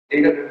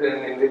data-driven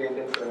invariant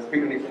inference,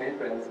 precondition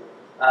inference,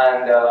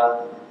 and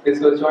this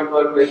was joint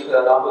work with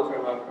Rahul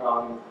Sharma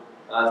from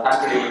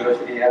Stanford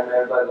University and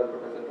led by the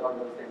Professor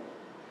AlBassam.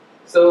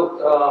 So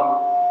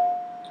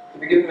to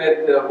begin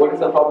with, what is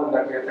the problem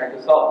that we are trying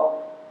to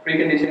solve?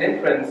 Precondition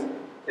inference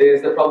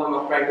is the problem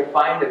of trying to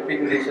find a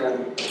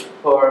precondition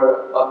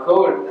for a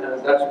code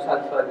that should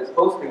satisfy this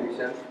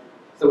post-condition.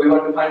 So we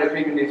want to find a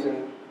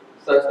precondition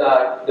such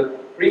that the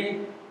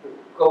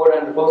pre-code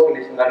and the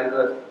post-condition,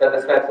 that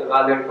describes the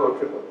valid code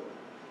triple.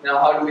 Now,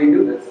 how do we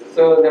do this?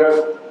 So there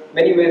are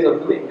many ways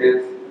of doing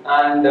this,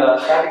 and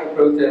static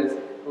approaches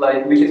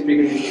like which is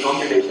precondition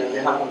computation,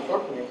 they have some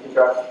shortcomings which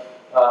are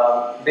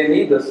they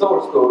need the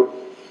source code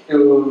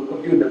to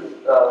compute the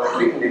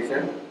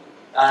precondition,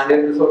 and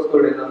if the source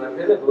code is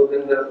unavailable,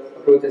 then the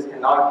approaches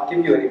cannot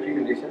give you any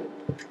precondition.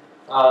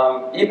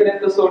 Even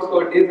if the source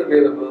code is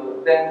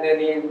available, then they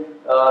need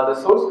the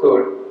source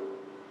code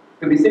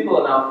to be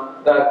simple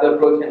enough that the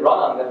approach can run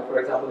on them. For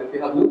example, if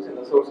you have loops in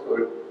the source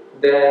code,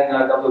 then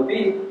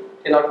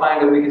WP cannot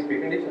find the weakest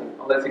precondition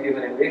unless you give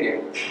an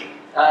invariant.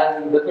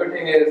 And the third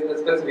thing is the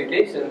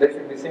specification. That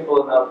should be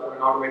simple enough for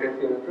an automated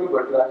theorem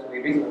prover to actually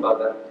reason about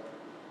that.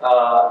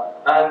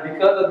 And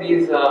because of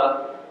these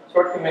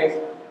shortcomings,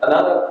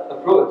 another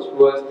approach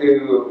was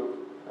to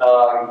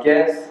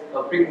guess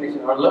a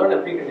precondition or learn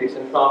a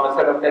precondition from a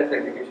set of test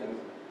executions.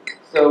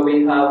 So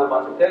we have a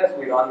bunch of tests,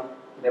 we run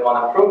them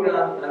on a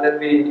program, and then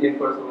we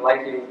infer some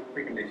likely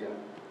precondition.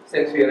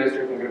 Since we are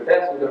restricting group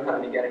tests, we don't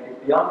have any guarantees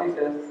beyond these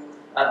tests,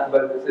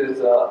 but this is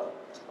a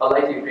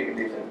likely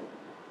precondition.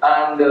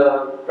 And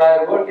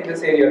prior work in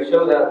this area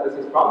show that this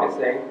is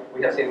promising.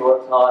 We have seen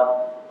works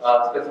on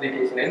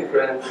specification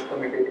inference,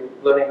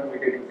 learning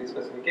commutative C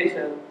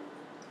specification,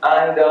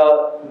 and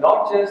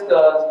not just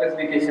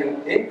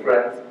specification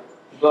inference,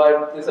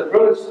 but this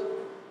approach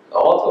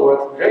also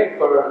works great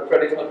for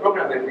traditional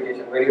program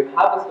verification, where you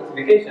have a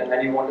specification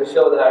and you want to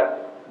show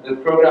that the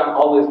program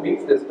always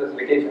meets this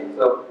specification.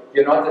 So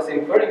you're not just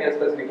inferring a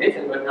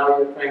specification, but now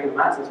you're trying to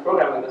match this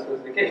program with the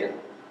specification.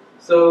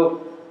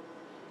 So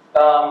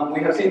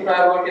we have seen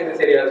prior work in this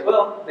area as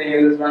well. They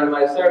use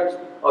randomized search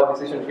or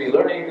decision tree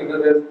learning to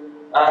do this.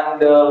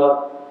 And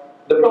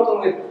the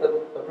problem with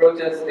the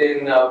approaches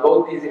in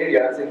both these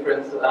areas,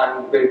 inference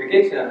and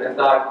verification, is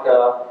that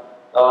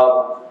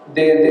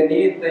they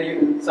need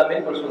some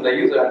inputs from the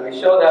user, and we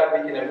show that we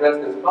can address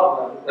this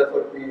problem. That's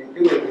what we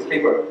do in this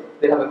paper.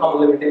 They have a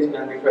common limitation,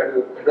 and we try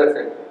to address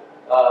it.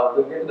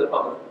 We'll get to the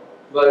problem.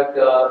 But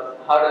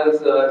how does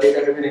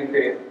data-driven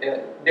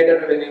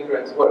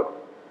inference work?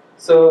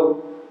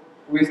 So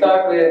we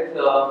start with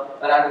a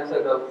random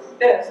set of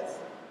tests.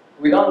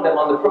 We run them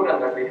on the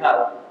program that we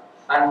have.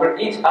 And for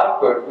each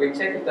output, we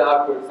check if the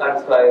output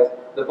satisfies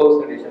the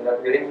post condition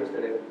that we're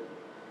interested in.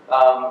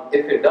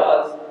 If it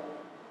does,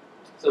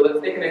 so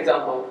let's take an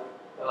example.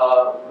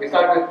 We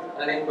start with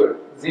an input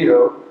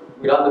 0.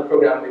 We run the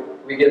program,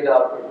 we get the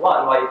output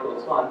 1, y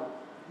equals 1.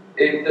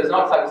 It does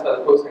not satisfy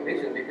the post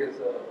condition because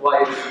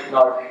y is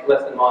not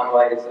less than 1,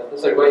 y is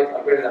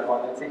not greater than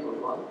 1, it's equal to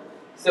 1.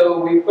 So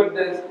we put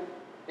this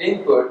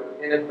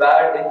input in a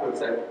bad input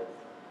set.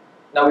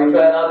 Now we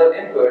try another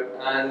input,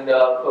 and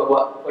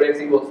for x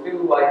equals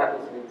 2, y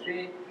happens to be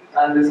 3,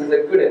 and this is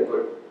a good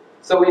input.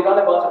 So we run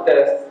a bunch of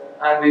tests,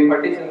 and we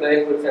partition the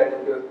input set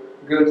into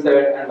good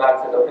set and bad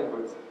set of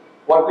inputs.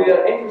 What we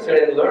are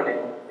interested in learning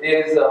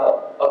is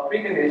a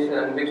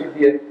precondition which would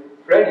be a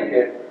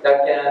predicate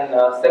that can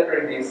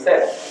separate these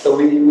sets. So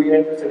we are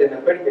interested in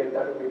a predicate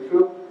that would be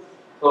true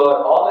for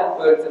all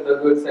inputs in the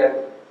good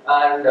set,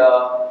 and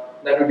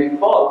that would be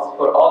false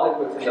for all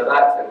inputs in the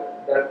bad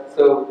set.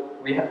 So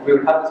we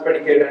would have this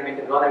predicate, and we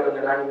can run it on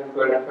a random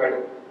input and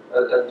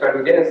try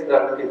to guess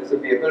that okay, this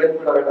would be a good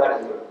input or a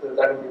bad input. So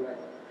that would be my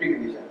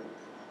precondition.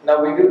 Now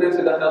we do this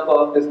with the help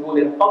of this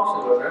Boolean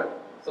function learner.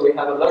 So we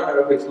have a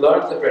learner which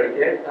learns the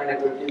predicate, and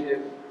it will give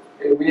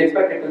you, we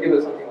expect it to give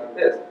us something like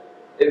this.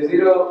 If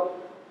 0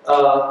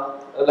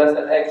 less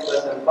than x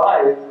less than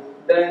 5,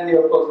 then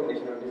your post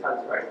condition will be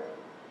satisfied.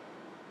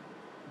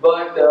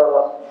 But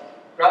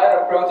prior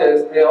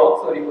approaches, they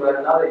also require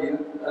another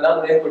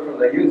input from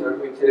the user,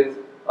 which is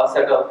a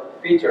set of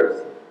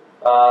features.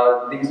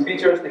 These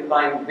features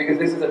define, because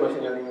this is a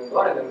machine learning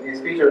algorithm,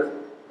 these features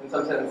in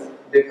some sense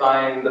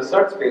define the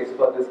search space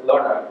for this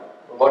learner.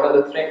 What are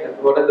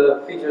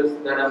the features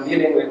that I'm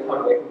dealing with,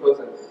 how do I compose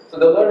them? So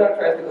the learner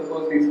tries to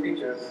compose these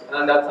features,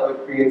 and that's how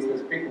it creates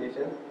this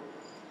precondition.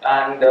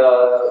 And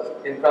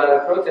in prior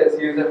approaches,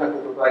 user had to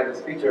provide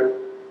this feature,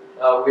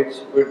 which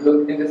would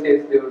look, in this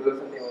case, they would look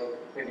something like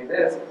maybe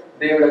this.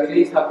 They would at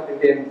least have to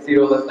contain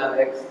 0 less than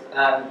x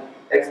and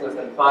x less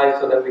than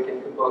 5, so that we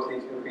can compose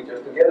these two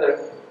features together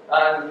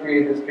and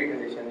create this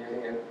precondition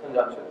using a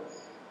conjunction.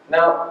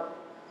 Now,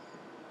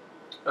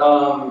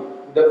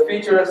 the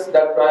features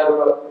that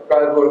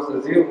prior works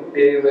assume,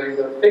 they were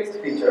either fixed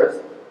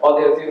features, or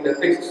they assumed a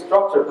fixed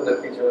structure for the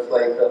features,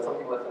 like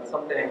something less than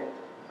something,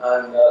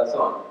 and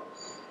so on.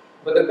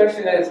 But the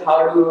question is,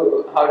 how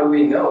do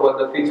we know what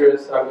the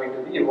features are going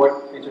to be?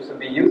 What features will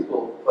be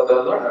useful for the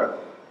learner?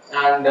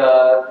 And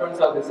turns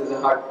out this is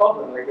a hard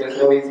problem. Like there's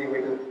no easy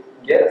way to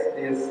guess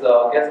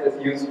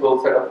this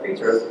useful set of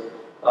features.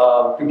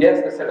 To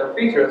guess the set of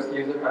features,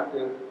 users have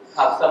to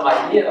have some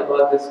idea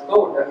about this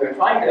code that we're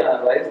trying to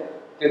analyze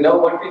to know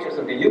what features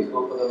would be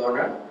useful for the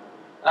learner.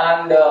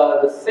 And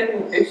the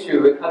second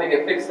issue with having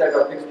a fixed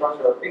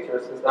structure of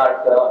features is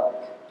that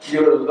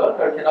your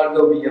learner cannot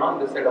go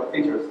beyond this set of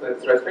features. So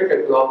it's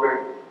restricted to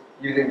operate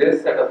using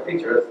this set of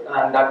features,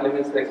 and that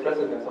limits the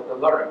expressiveness of the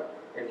learner.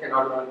 It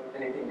cannot learn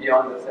anything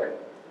beyond the set.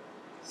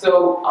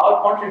 So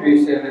our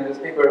contribution in this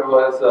paper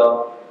was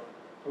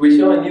we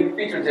show a new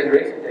feature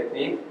generation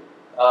technique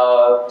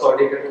for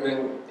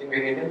data-driven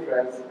invariant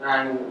inference,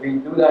 and we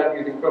do that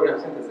using program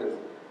synthesis.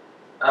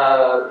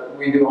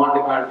 We do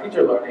on-demand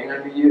feature learning,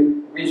 and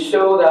we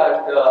show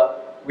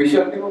that we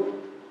show two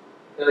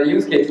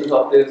use cases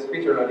of this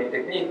feature learning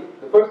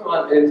technique. The first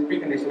one is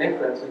precondition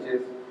inference, which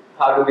is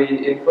how do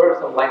we infer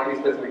some likely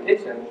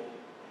specification,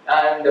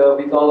 and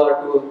we call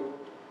our tool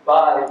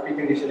Pi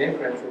precondition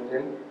inference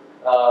engine.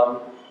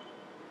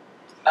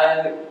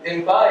 And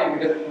in Pi,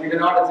 we do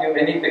not assume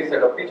any fixed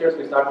set of features.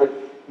 We start with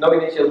no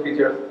initial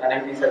features, an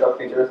empty set of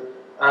features,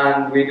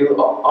 and we do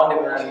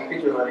on-demand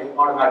feature learning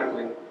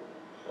automatically.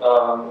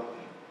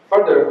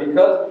 Further,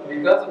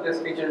 because of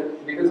this feature,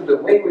 because of the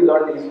way we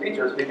learn these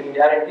features, we can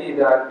guarantee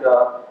that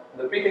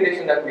the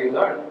precondition that we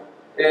learn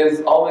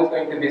is always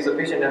going to be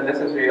sufficient and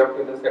necessary up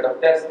to the set of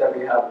tests that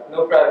we have.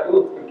 No prior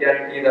tools could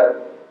guarantee that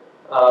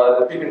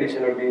the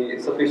precondition would be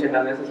sufficient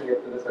and necessary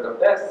up to the set of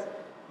tests,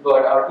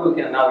 but our tool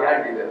can now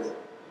guarantee this.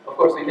 Of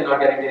course, we cannot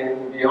guarantee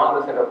anything beyond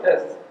the set of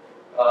tests.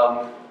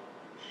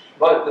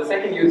 But the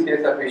second use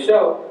case that we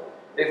show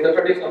is the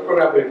traditional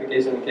program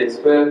verification case,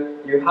 where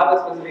you have a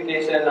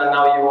specification and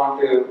now you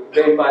want to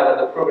verify that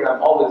the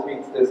program always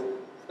meets this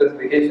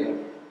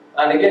specification.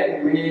 And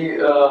again, we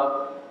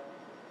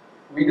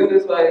do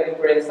this by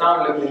inferring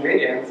sound loop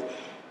invariance,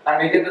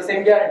 and we get the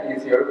same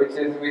guarantees here, which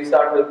is we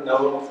start with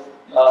no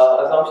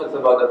assumptions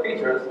about the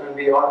features, and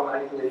we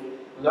automatically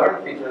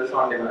learn features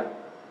on demand.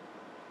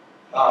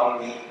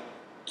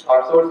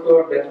 Our source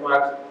code,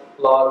 benchmarks,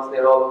 logs,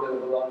 they're all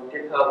available on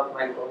GitHub,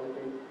 my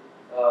repository.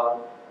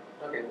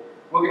 Okay,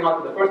 moving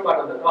on to the first part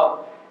of the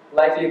talk,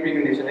 likely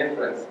precondition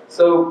inference.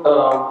 So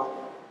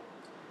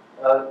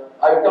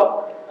I will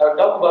talk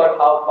about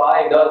how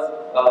Pi does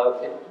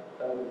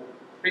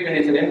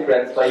precondition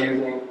inference by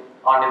using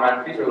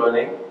on-demand feature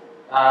learning,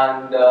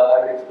 and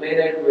I will explain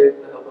it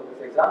with the help of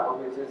this example,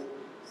 which is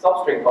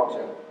substring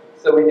function.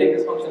 So we take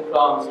this function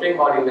from string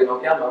module in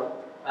OCaml,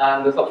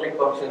 and the substring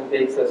function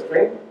takes a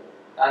string,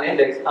 an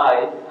index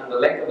I, and the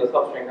length of the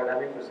substring that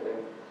I'm interested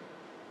in.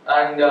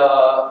 And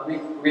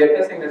we are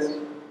testing this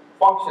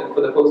function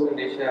for the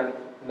postcondition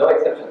no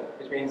exception,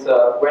 which means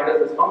when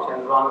does this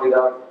function run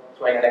without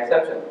throwing an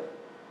exception.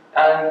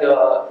 And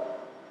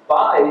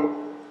Pi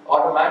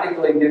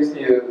automatically gives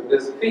you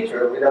this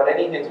feature without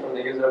any hints from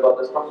the user about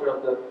the structure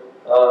of the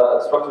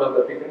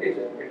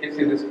precondition. It gives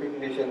you this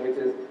precondition which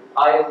is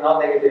I is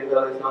non-negative,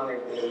 L is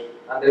non-negative,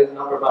 and there is an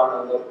upper bound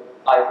on the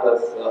I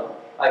plus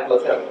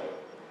L.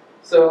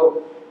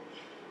 So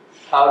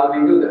how do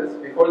we do this?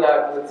 Before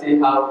that, let's see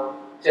how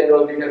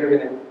general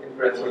data-driven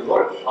inference will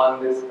work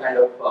on this kind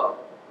of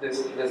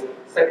this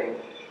setting.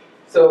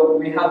 So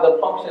we have the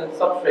function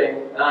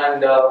substring,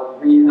 and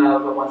we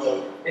have a bunch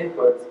of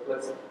inputs.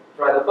 Let's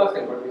try the first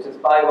input, which is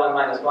pi1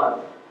 minus 1.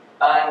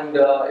 And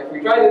if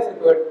we try this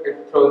input,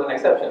 it throws an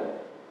exception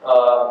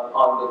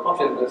on the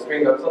function, the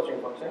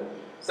string.substring function.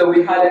 So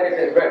we highlight it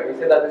in red. We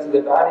say that this is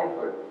a bad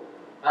input.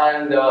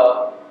 And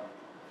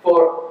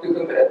to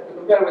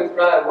compare with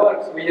prior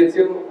works, we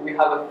assume we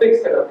have a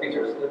fixed set of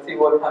features. Let's see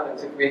what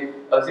happens if we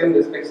assume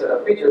this fixed set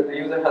of features. The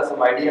user has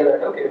some idea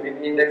that, okay, maybe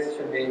the index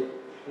should be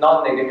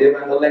non-negative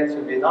and the length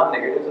should be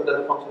non-negative, so that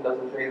the function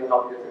doesn't raise an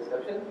obvious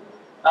exception.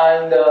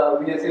 And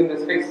we assume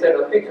this fixed set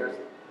of features.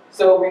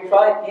 So we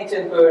try each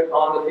input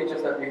on the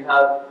features that we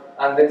have,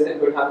 and this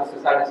input happens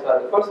to satisfy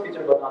the first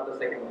feature but not the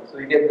second one. So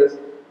we get this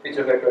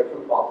feature vector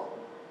true false.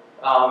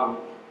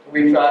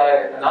 We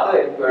try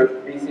another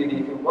input,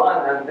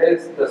 bcd21, and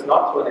this does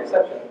not throw an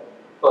exception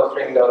for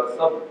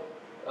string.sub,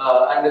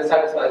 and this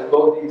satisfies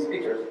both these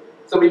features.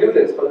 So we do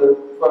this for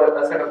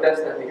a set of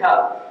tests that we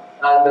have.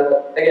 And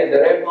again,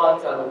 the red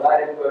ones are the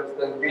bad inputs,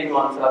 the green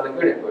ones are the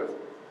good inputs.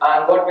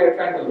 And what we are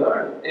trying to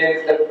learn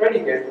is a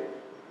predicate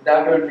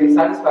that will be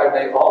satisfied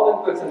by all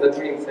inputs in the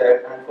green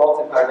set and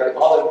falsified by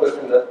all inputs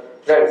in the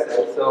red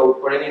set. So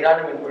for any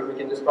random input, we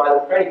can just try the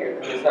predicate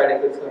and decide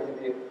if it's going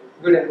to be a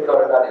good input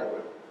or a bad input.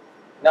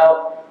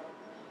 Now,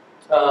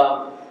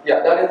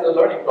 that is the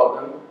learning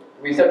problem.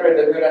 We separate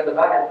the good and the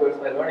bad inputs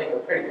by learning a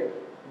predicate.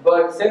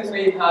 But since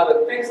we have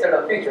a fixed set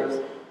of features,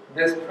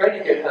 this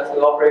predicate has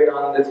to operate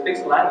on this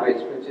fixed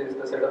language, which is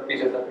the set of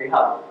features that we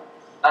have.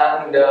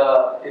 And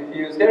if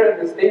you stare at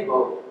this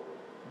table,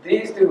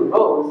 these two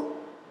rows,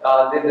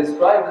 they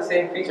describe the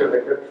same feature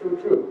vector, true,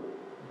 true.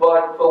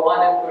 But for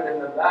one input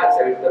in the bad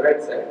set, the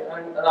red set,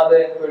 and another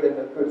input in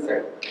the good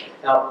set.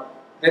 Now,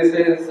 this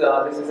is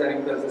an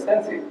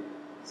inconsistency.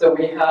 So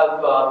we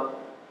have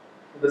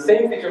the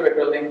same feature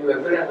vector linked to a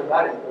good and a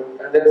bad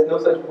input, and there is no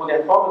such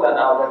Boolean formula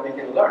now that we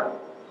can learn,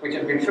 which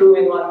would be true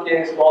in one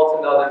case, false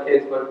in the other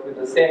case, but with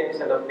the same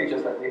set of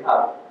features that we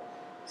have.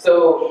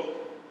 So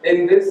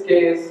in this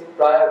case,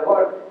 prior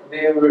work,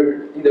 they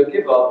would either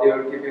give up, they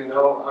would give you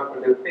no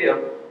output, they would fail,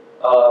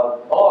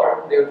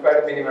 or they would try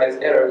to minimize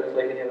error, just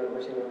like any other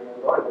machine learning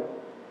algorithm.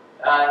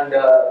 And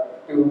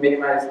to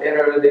minimize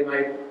error, they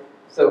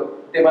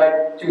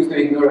might choose to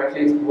ignore at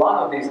least one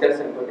of these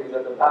test inputs,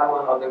 either the bad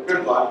one or the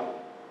good one.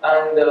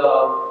 And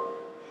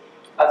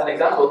as an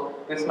example,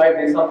 this might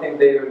be something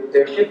they would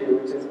give you,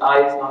 which is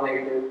I is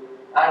non-negative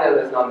and L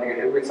is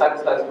non-negative, which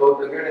satisfies both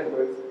the good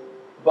inputs.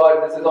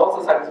 But this is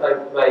also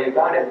satisfied by a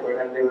bad input,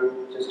 and they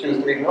would just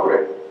choose to ignore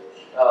it.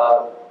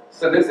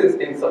 So this is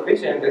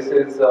insufficient. This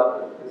is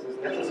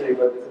necessary,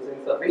 but this is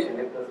insufficient.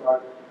 It does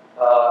not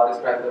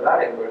describe the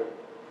bad input.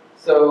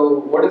 So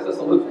what is the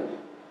solution?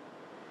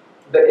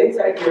 The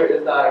insight here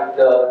is that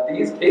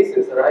these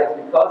cases arise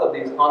because of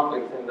these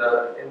conflicts in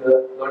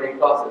the learning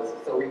process.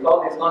 So we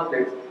call these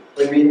conflicts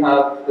when we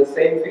have the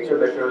same feature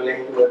vector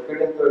linked to a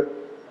good input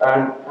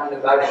and a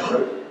bad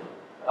input.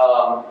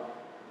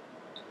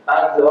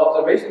 And the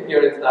observation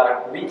here is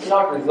that we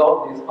cannot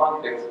resolve these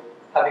conflicts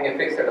having a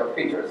fixed set of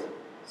features.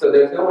 So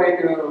there's no way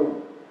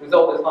to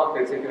resolve these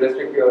conflicts if you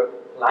restrict your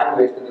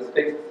language to this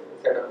fixed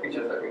set of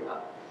features that we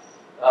have.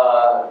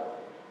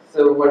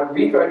 So what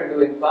we try to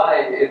do in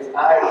Pi is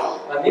add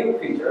a new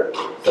feature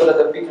so that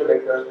the feature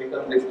vectors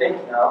become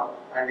distinct now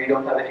and we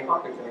don't have any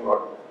conflicts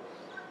anymore.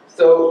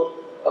 So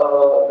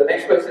the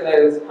next question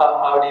is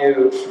how do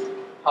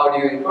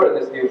you infer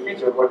this new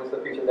feature? What is the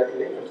feature that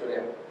you're interested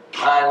in?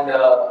 And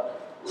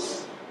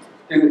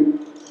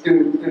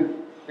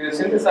to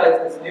synthesize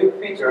this new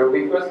feature,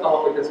 we first come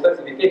up with a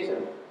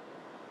specification.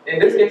 In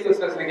this case, the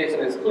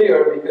specification is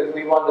clear because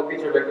we want the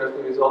feature vectors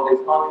to resolve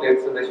these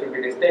conflicts, so they should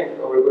be distinct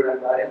over good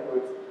and bad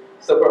inputs.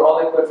 So for all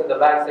inputs in the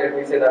back set,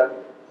 we say that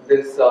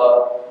this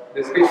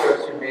feature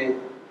should be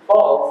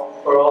false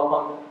for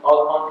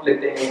all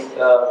conflicting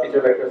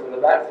feature vectors in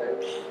the back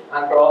set,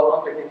 and for all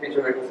conflicting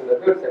feature vectors in the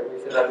good set, we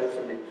say that it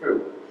should be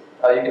true.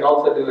 You can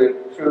also do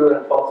it true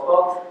and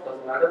false,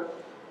 doesn't matter.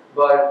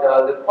 But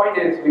the point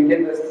is, we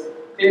get this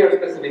clear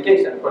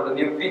specification for the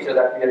new feature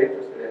that we are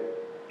interested in.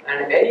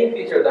 And any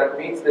feature that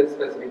meets this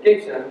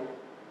specification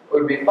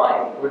would be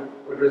fine,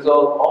 would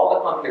resolve all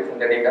the conflicts in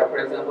the data. For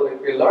example, if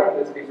we learn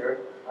this feature,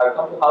 I'll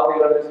come to how we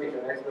learn this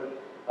feature next, but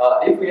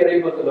if we are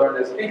able to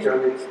learn this feature,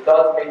 which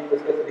does meet the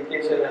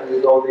specification and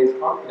resolve these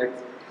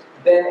conflicts,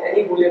 then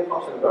any Boolean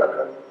function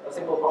learner, a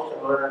simple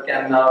function learner,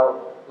 can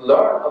now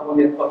learn a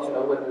Boolean function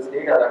over this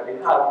data that we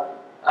have,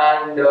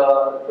 and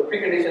the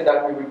precondition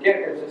that we would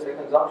get is just a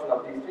consumption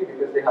of these three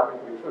because they happen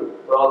to be true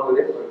for all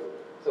good inputs.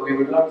 So we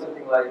would learn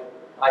something like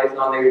I is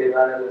non-negative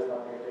and L is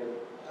non-negative,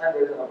 and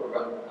there is an upper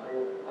bound,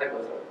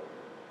 AlBassam.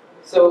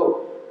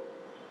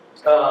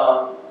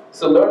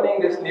 So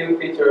learning this new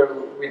feature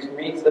which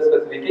meets the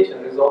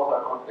specification resolves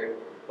our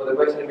conflict. So the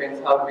question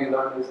remains, how do we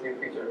learn this new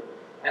feature?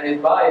 And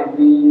in Pi,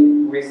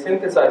 we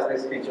synthesize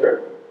this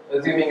feature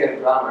assuming a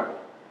grammar.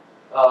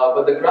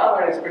 But the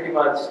grammar is pretty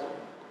much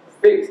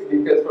fixed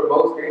because for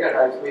most data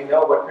types we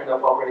know what kind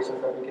of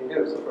operations that we can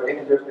do. So for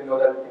integers we know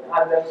that we can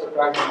add them,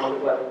 subtract them,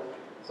 multiply them,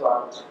 so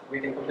on.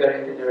 We can compare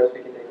integers,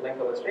 we can take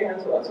length of a string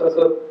and so on.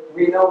 So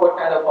we know what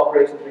kind of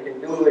operations we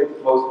can do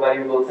with most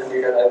variables and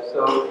data types.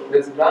 So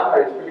this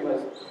grammar is pretty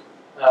much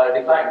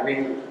defined.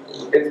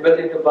 It's built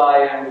into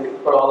Pi, and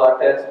for all our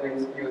tests we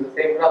use the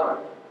same grammar.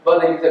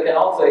 But the user can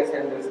also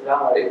extend this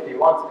grammar if he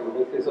wants to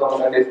with his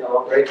own additional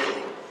operations.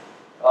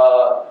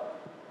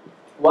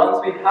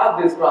 Once we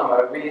have this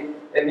grammar, we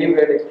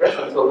enumerate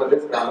expressions over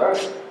this grammar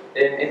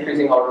in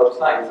increasing order of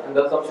size. And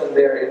the assumption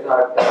there is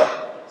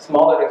that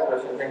smaller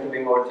expressions tend to be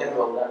more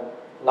general than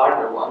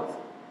larger ones.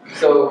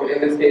 So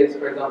in this case,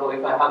 for example,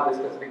 if I have this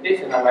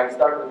specification, I might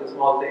start with a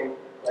small thing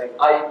like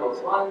I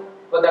equals 1,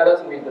 but that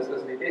doesn't meet the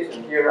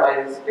specification. Here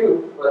I is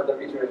 2, but the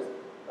feature is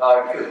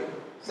 2.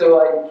 So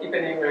I keep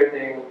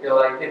enumerating till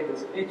I hit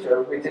this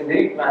feature, which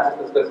indeed matches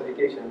the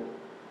specification.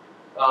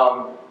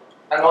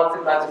 And once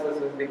it matches the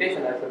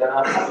specification, I say that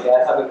I'm happy.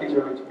 I have a feature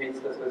which meets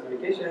the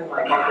specification,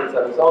 my conflicts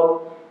are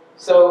resolved,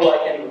 so I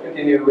can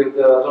continue with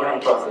the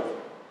learning process.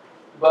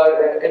 But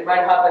it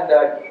might happen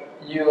that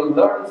you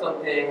learn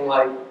something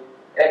like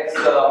x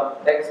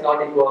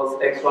not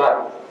equals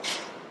xy,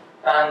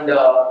 and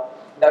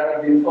that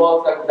would be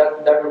false.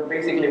 That would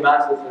basically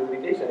match the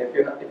specification if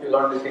you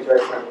learn this feature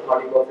x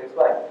not equals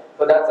xy.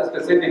 But that's a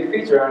specific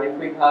feature, and if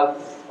we have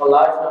a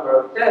large number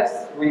of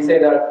tests, we say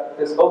that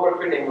this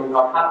overfitting will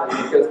not happen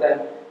because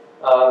then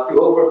to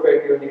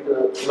overfit you need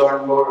to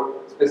learn more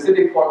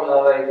specific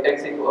formula like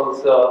x not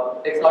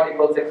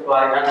equals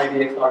xy and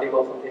maybe x not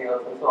equals something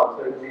else and so on.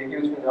 So it will be a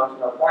huge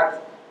conjunction of facts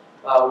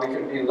which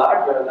would be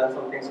larger than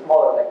something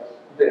smaller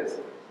like this.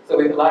 So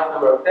with a large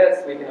number of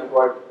tests, we can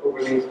avoid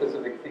overly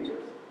specific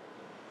features.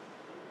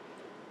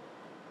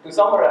 To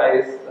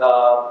summarize,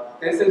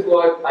 this is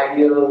what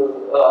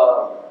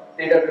ideal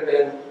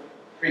data-driven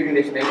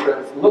precondition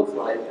inference looks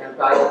like, and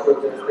prior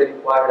approaches they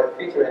require a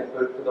feature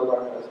input to the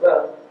learner as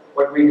well.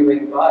 what we do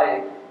in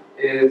Pi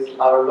is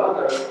our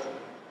learner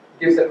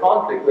gives a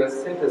conflict to a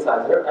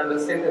synthesizer, and the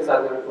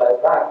synthesizer replies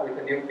back with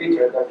a new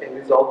feature that can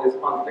resolve this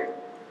conflict.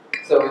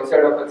 So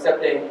instead of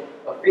accepting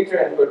a feature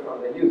input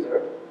from the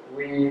user,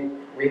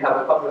 we have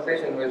a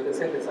conversation with the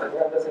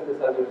synthesizer, and the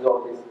synthesizer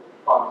resolves these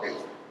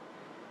conflicts.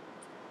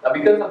 Now,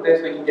 because of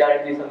this, we can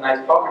guarantee some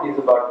nice properties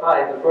about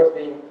Pi, the first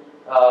being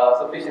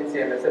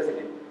sufficiency and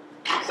necessity.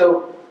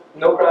 So,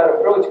 no prior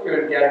approach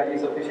could guarantee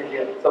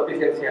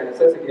sufficiency and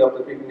necessity of the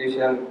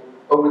precondition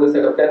over the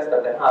set of tests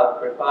that they have.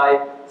 For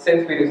Pi,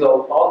 since we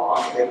resolve all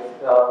conflicts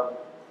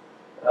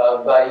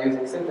by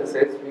using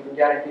synthesis, we can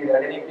guarantee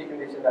that any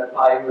precondition that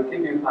Pi will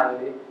give you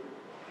finally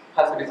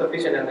has to be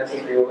sufficient and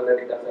necessary over the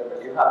data set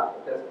that you have,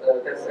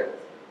 test sets.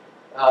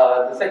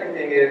 The second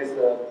thing is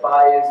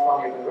Pi is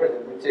strongly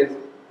convergent, which is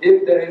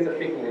if there is a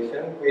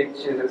precondition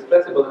which is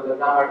expressible in the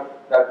grammar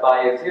that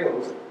Pi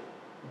assumes,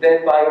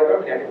 then Pi will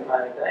terminate in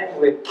finite time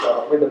with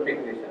the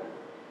precondition.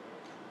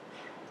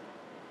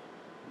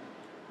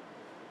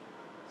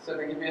 So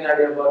to give you an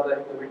idea about the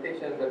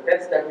implementation, the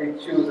tests that we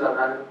choose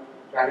are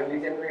randomly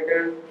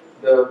generated.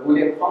 The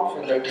Boolean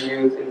function that we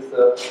use is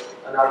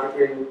an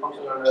arbitrary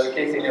function learner, a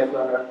KCNF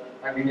learner,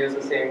 and we use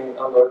the same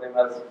algorithm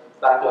as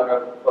stack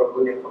learner for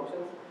Boolean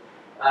functions.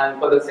 And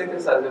for the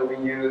synthesizer, we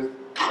use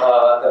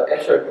the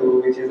Escher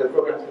tool, which is a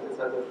program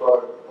synthesizer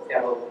for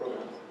Camel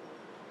programs.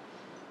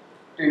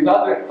 To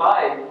evaluate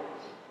Pi,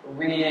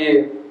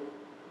 we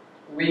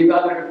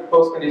evaluated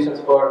post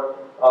conditions for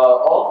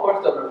all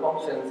first-order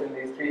functions in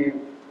these three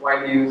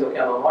widely used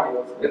OCaml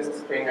modules, list,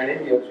 string, and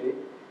integer tree,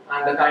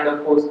 and the kind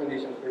of post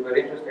conditions we were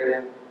interested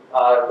in.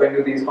 When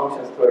do these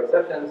functions throw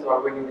exceptions, or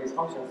when do these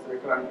functions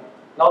return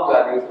null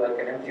values like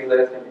an empty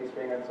list, empty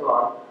string, and so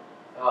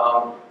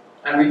on.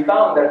 And we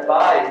found that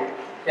Pi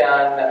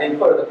can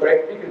infer the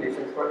correct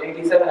preconditions for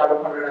 87 out of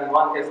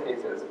 101 test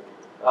cases.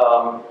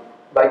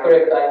 By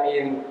correct, I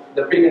mean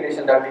the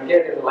precondition that we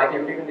get is a likely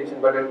precondition,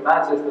 but it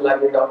matches the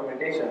library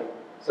documentation.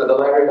 So the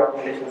library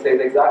documentation says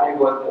exactly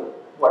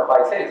what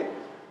Pi says.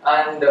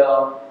 And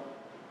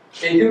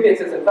in two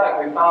cases, in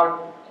fact, we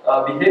found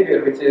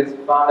behavior which is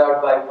found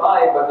out by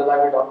Pi, but the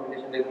library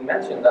documentation didn't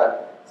mention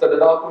that. So the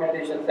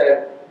documentation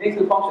said these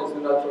two functions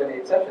do not show any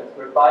exceptions,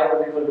 but Pi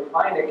was able to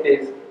find a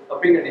case, a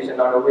precondition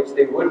under which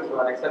they would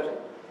throw an exception.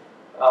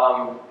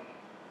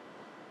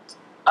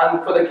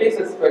 And for the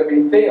cases where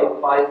we fail,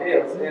 Pi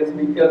fails, is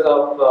because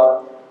of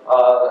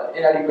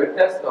inadequate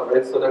test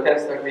coverage. So the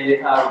tests that we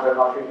have are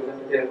not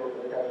representative of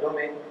the entire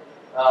domain,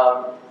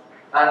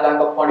 and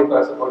lack of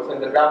quantifier support. So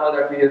in the grammar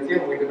that we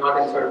assume, we do not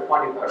insert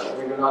quantifiers.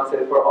 We do not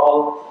say for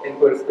all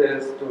inputs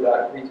this, do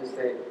that. We just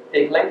say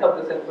take length of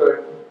this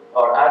input,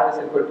 or add this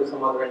input to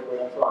some other input,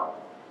 and so on.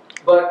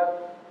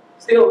 But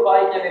still,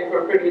 Pi can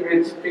infer pretty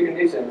rich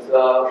preconditions.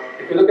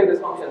 If you look at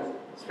this function,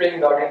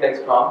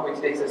 string.indexFrom,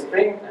 which takes a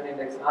string, an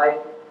index I,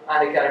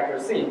 and a character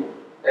C.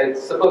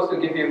 It's supposed to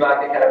give you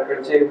back a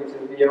character J, which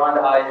is beyond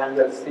I, and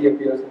that C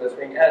appears in the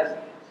string S.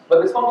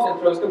 But this function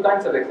throws two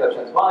kinds of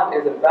exceptions. One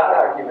is a bad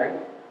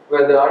argument,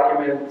 where the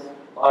arguments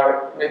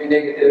are maybe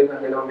negative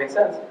and they don't make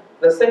sense.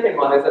 The second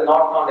one is a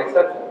not found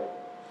exception.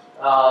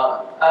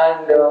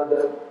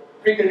 The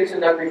precondition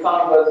that we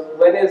found was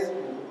when does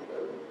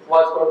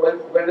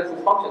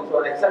this function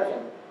throw an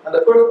exception? And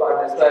the first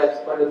part describes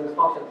when does this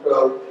function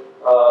throw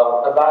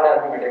a bad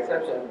argument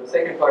exception. The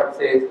second part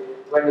says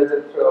when does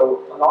it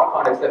throw a not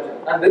found exception.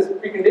 And this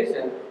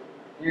precondition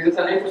uses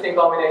an interesting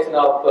combination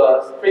of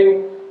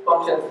string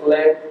functions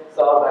let,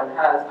 sub, and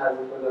has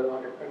whether or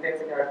not it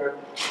contains a character,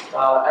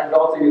 and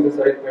also uses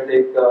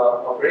arithmetic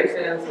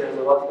operations. There's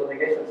a logical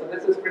negation. So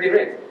this is pretty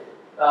rich.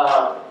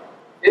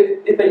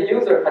 If a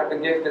user had to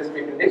give this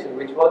precondition,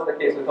 which was the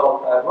case with all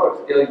prior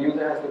works, the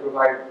user has to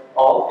provide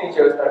all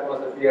features that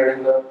must appear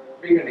in the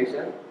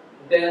precondition,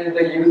 then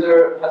the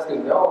user has to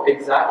know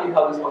exactly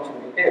how this function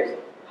behaves.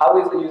 How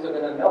is the user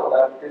going to know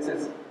that this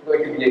is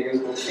going to be a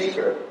useful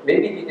feature?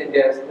 Maybe he can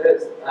guess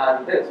this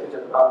and this, which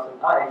is bounds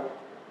and I,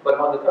 but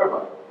not the third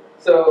one.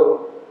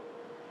 So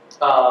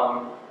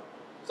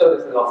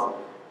this is awesome.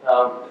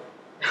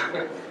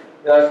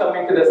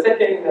 Coming to the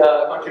second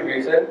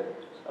contribution,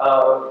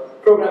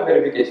 program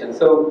verification.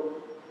 So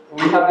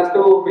we have this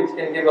tool which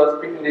can give us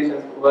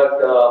preconditions, but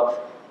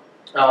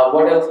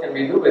what else can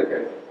we do with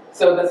it?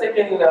 So the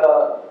second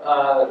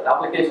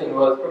application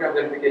was program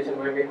verification,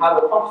 where we have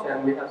a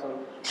function, we have some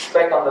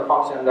spec on the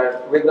function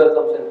that with the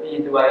assumption P,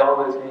 do I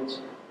always reach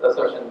the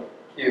assertion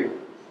Q?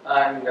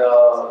 And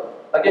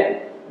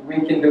again, we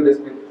can do this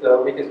with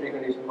weakest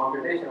precondition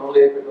computation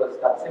only if it was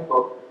that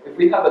simple. If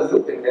we have a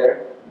loop in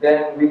there,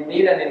 then we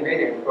need an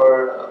invariant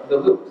for the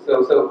loop.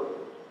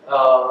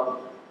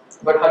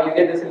 But how do you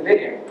get this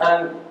invariant?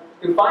 And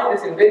to find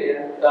this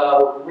invariant,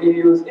 we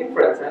use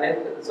inference,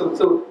 and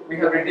so we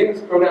have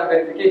reduced program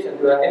verification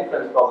to an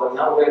inference problem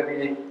now, where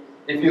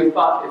if you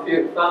found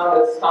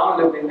a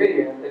sound loop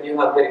invariant, then you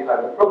have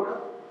verified the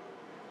program.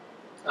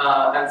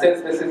 And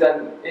since this is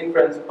an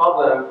inference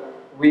problem,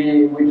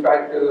 we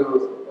try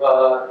to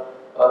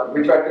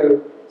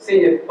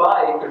see if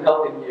Pi could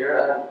help in here.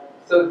 And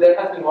so there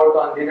has been work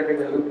on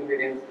data-driven loop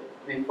invariants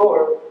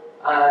before,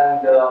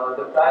 And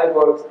the prior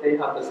works, they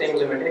have the same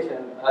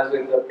limitation as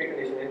with the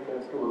precondition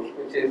inference tools,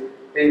 which is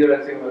they either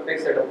assume a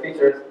fixed set of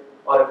features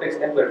or a fixed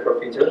template for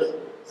features.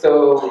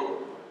 So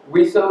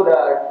we saw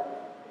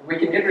that we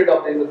can get rid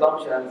of these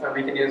assumptions and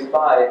we can use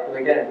Phi to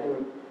again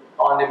do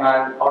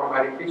on-demand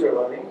automatic feature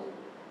learning.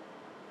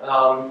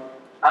 And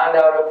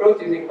our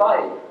approach using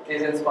Phi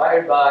is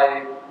inspired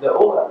by the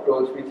old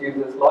approach, which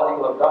uses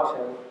logical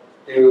abduction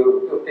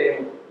to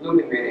obtain loop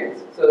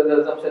invariance. So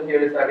the assumption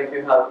here is that if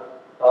you have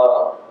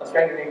a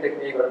strengthening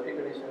technique or a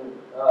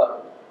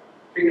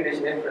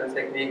precondition inference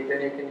technique,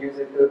 then you can use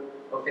it to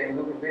obtain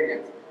loop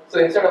invariance. So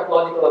instead of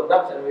logical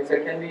abduction, we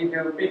said, can we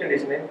do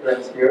precondition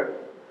inference here?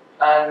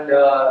 And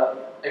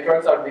it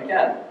turns out we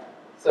can.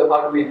 So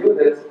how do we do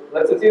this?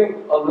 Let's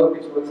assume a loop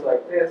which looks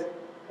like this.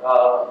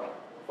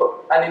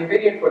 An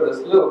invariant for this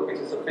loop, which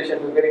is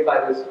sufficient to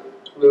verify this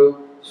loop,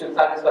 should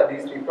satisfy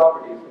these three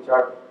properties, which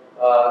are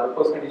the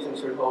postcondition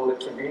should hold,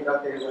 it should be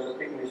inductive, and the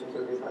precondition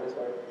should be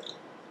satisfied.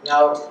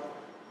 Now,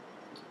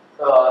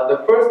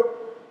 the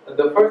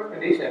first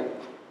condition,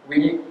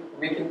 we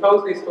can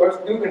pose these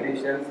first two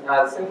conditions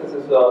as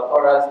synthesis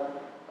or as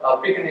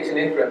precondition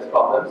inference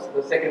problems.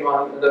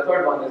 The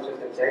third one is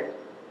just a check.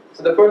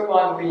 So the first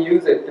one, we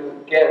use it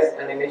to guess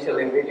an initial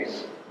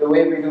invariant. The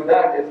way we do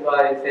that is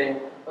by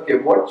saying, okay,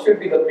 what should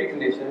be the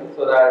precondition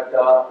so that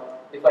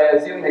if I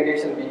assume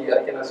negation B,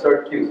 I can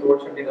assert Q. So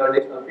what should be the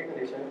additional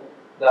precondition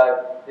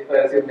that if I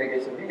assume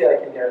negation B, I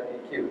can guarantee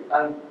Q.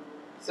 And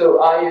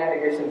so I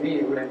and negation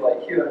B would imply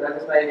Q, and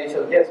that is my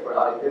initial guess for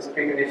I. This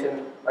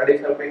precondition,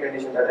 additional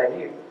precondition that I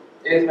need,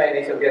 is my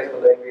initial guess for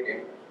the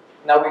invariant.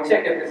 Now we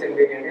check if this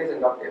invariant is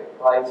inductive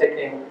by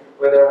checking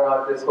whether or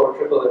not this code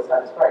triple is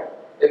satisfied.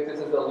 If this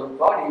is a loop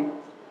body,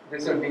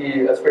 this would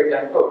be a straight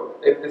line code.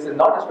 If this is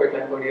not a straight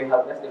line code, you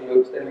have nested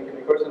loops, then we can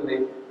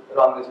recursively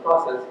run this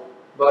process.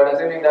 But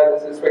assuming that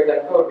this is straight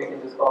line code, we can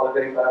just call a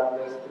verifier on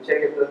this to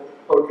check if the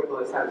code triple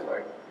is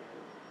satisfied.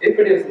 If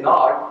it is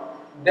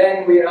not,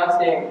 then we are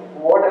asking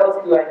what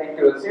else do I need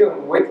to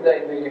assume with the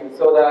invariant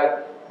so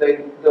that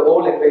the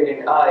old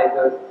invariant I,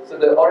 so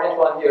the orange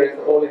one here is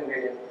the old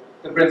invariant.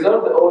 To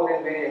preserve the old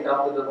invariant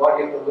after the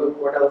body of the loop,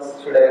 what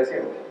else should I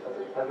assume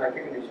as my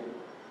precondition?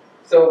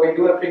 So we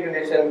do a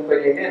precondition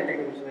query again,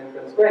 precondition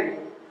inference query,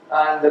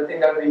 and the thing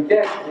that we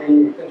get,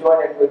 we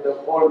conjoin it with the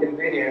old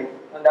invariant,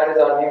 and that is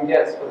our new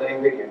guess for the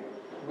invariant.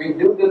 We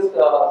do this,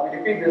 we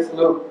repeat this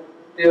loop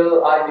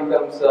till I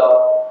becomes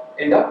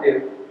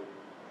inductive,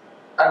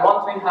 and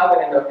once we have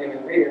an inductive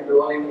invariant, the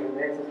only thing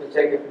remains is to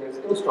check if it is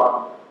too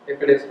strong,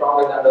 if it is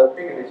stronger than the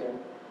precondition.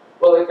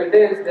 Well, if it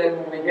is,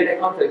 then we get a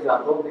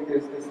counterexample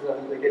because this is an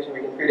application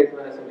we can feed it to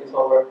an SMT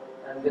solver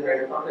and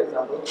generate a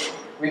counterexample.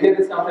 We get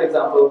this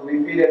counterexample,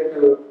 we feed it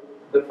to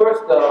the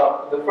first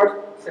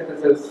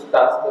synthesis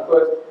task, the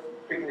first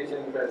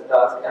precondition inference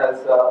task as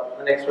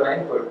an extra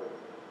input.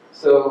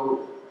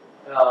 So,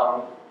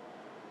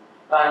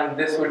 and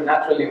this would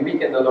naturally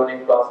weaken the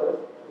learning process.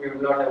 We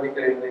would learn a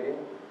weaker invariant.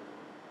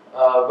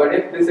 But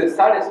if this is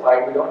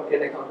satisfied, we don't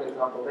get a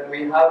counterexample. Then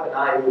we have an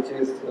I which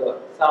is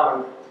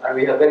sound, and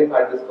we have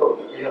verified this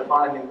code. We have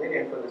found an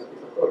invariant for this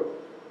piece of code.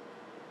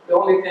 The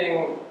only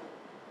thing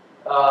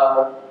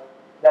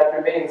that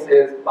remains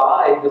is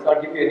Pi does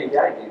not give you any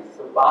guarantees.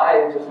 So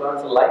Pi just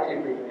learns a likely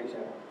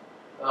precondition.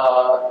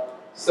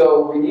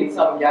 So we need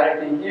some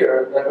guarantee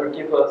here that would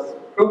give us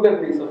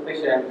provably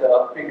sufficient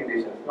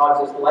preconditions, not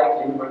just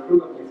likely, but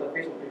provably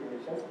sufficient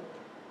preconditions.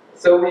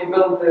 So we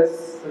built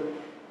this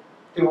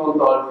tool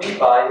called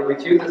vPi,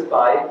 which uses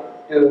Pi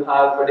to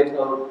have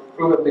additional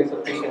provably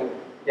sufficient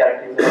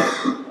guarantees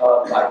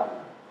of Pi.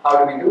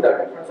 How do we do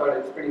that? It turns out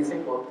it's pretty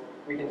simple.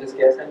 We can just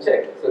guess and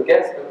check. So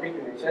guess the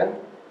precondition,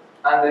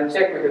 and then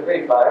check with the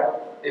verifier.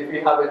 If we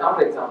have a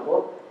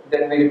counterexample,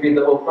 then we repeat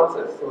the whole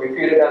process. So we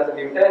feed it as a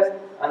new test,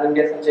 and then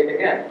guess and check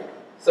again.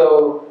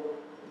 So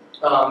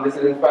this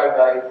is inspired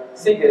by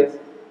CGIS.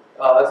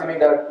 Assuming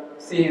that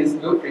C is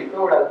loop-free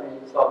code, as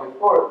we saw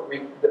before,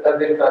 the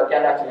verifier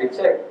can actually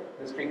check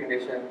this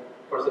precondition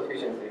for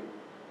sufficiency.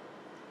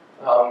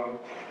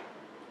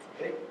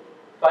 Okay.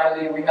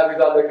 Finally, we have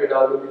evaluated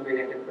our loop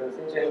invariant inference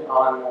engine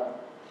on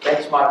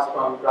benchmarks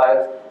from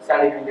prior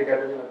static and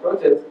data-driven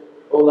approaches,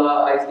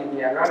 OLA,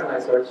 ICT, and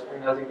randomized search.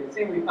 And as you can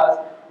see, we pass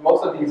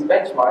most of these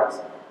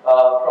benchmarks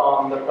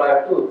from the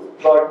prior tools,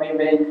 but we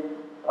make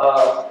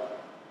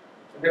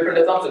different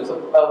assumptions.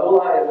 So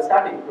OLA is a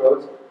static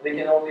approach. They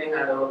can only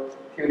handle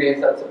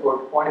theories that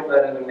support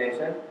quantifier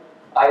elimination.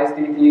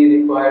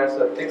 ISDT requires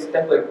a fixed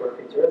template for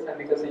features, and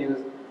because they use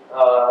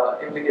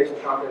implication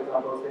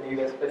counterexamples, they need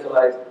a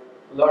specialized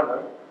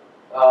learner.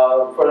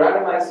 For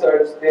randomized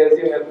search, they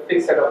assume a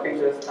fixed set of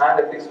features and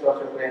a fixed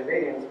structure for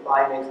invariants.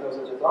 Pi makes no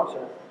such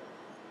assumption.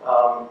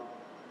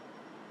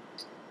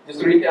 Just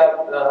to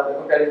recap the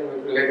comparison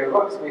with related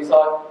works, we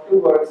saw two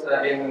works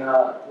in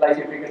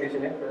likely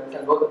precondition inference,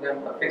 and both of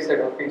them have a fixed set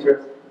of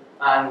features,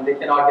 and they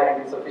cannot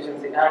guarantee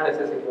sufficiency and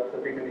necessity of the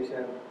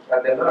precondition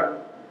that they learn.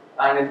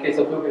 And in case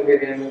of loop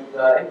invariant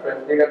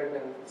inference,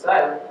 data-driven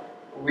style,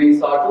 we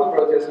saw two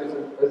approaches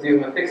which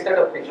assume a fixed set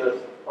of features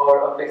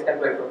or a fixed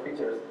template for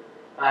features.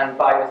 and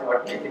pi does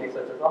not make any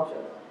such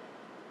assumptions.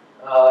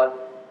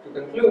 To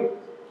conclude,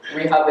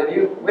 we have a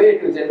new way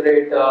to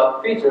generate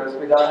features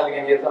without having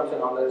any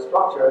assumption on the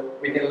structure.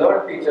 We can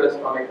learn features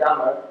from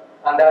examiner,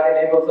 and that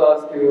enables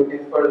us to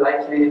infer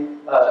likely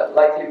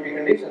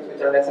preconditions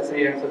which are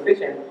necessary and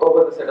sufficient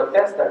over the set of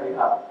tests that we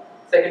have.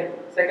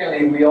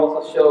 Secondly, we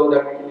also show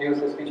that we can use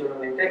this feature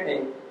learning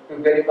technique to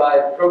verify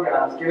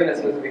programs given a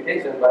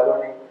specification by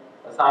learning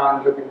a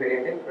sound loop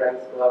invariant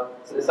inference,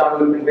 sound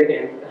loop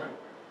invariant,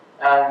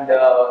 and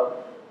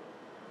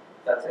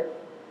that's it.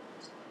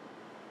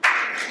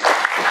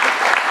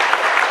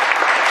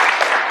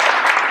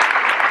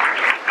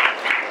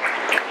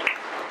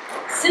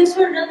 Since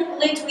we're running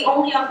late, we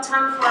only have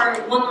time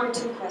for 1 or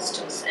 2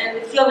 questions. And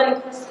if you have any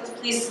questions,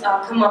 please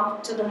come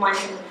up to the mic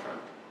in the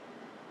front.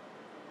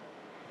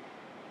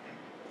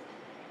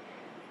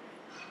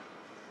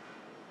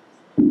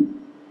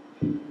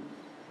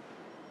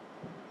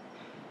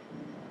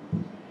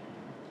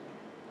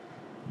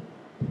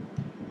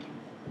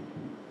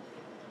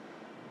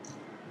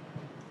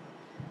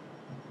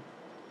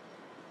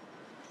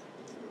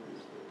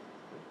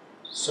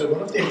 So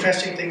one of the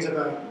interesting things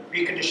about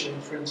precondition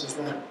inference is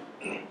that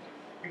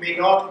you may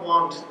not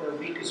want the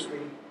weakest way.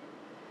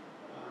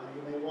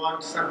 You may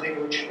want something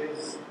which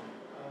is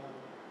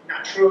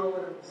natural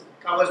and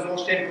covers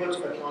most inputs,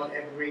 but not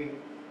every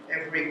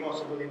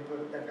possible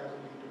input that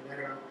doesn't lead to an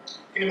error.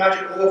 You can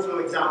imagine overflow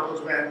examples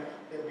where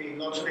there'll be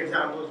lots of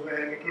examples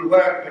where it will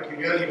work, but you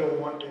really don't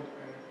want it.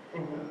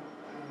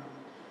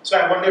 So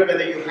I wondered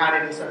whether you had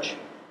any such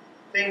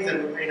things,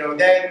 and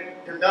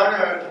the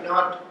learner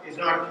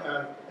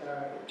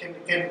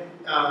can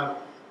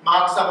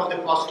mark some of the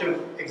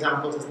positive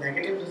examples as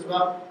negatives as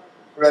well.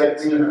 Right,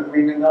 we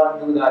do not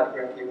do that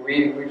currently.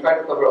 We try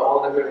to cover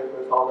all the good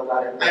inputs, all the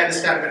bad inputs. I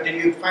understand, but did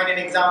you find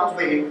any examples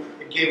where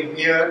it gave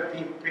weird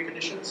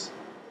preconditions?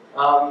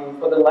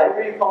 For the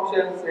library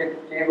functions,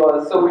 it gave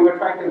us, so we were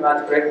trying to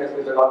match correctness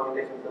with the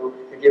documentation, so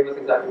it gave us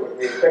exactly what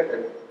we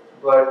expected.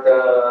 But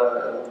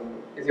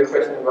is your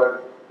question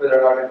about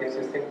whether or not it gives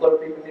you simpler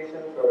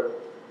preconditions, or?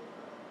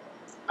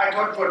 I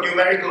thought for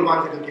numerical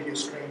ones it will give you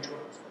strange ones.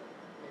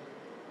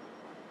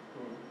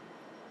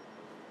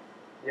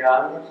 Yeah,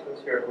 I'm not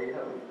so sure. We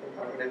haven't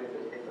encountered any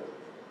such cases.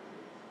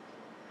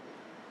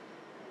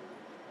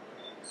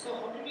 So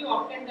how did you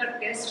obtain the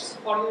tests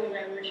for your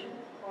evaluation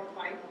for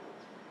pi?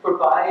 For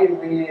pi,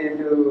 we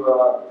do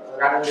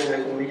random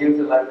generation. We use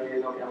a library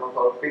in OCaml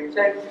called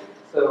QuickCheck.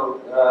 So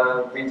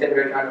we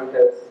generate random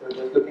tests. So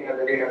just looking at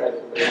the data types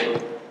of the data.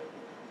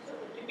 So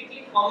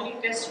typically, how many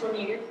tests were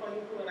needed for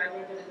you to arrive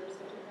at the results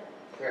that you had?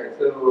 Right.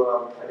 So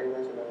I didn't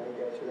mention that. I think I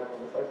should have on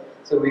the slide.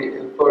 So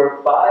for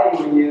pi,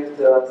 we used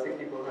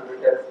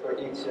 6,400 tests for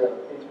each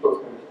post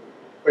condition.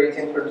 For each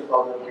inference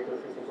problem, we do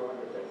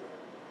 6,400 tests.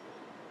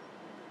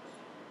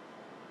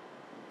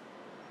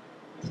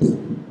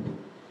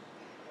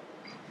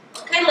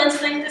 Okay, let's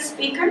thank the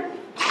speaker.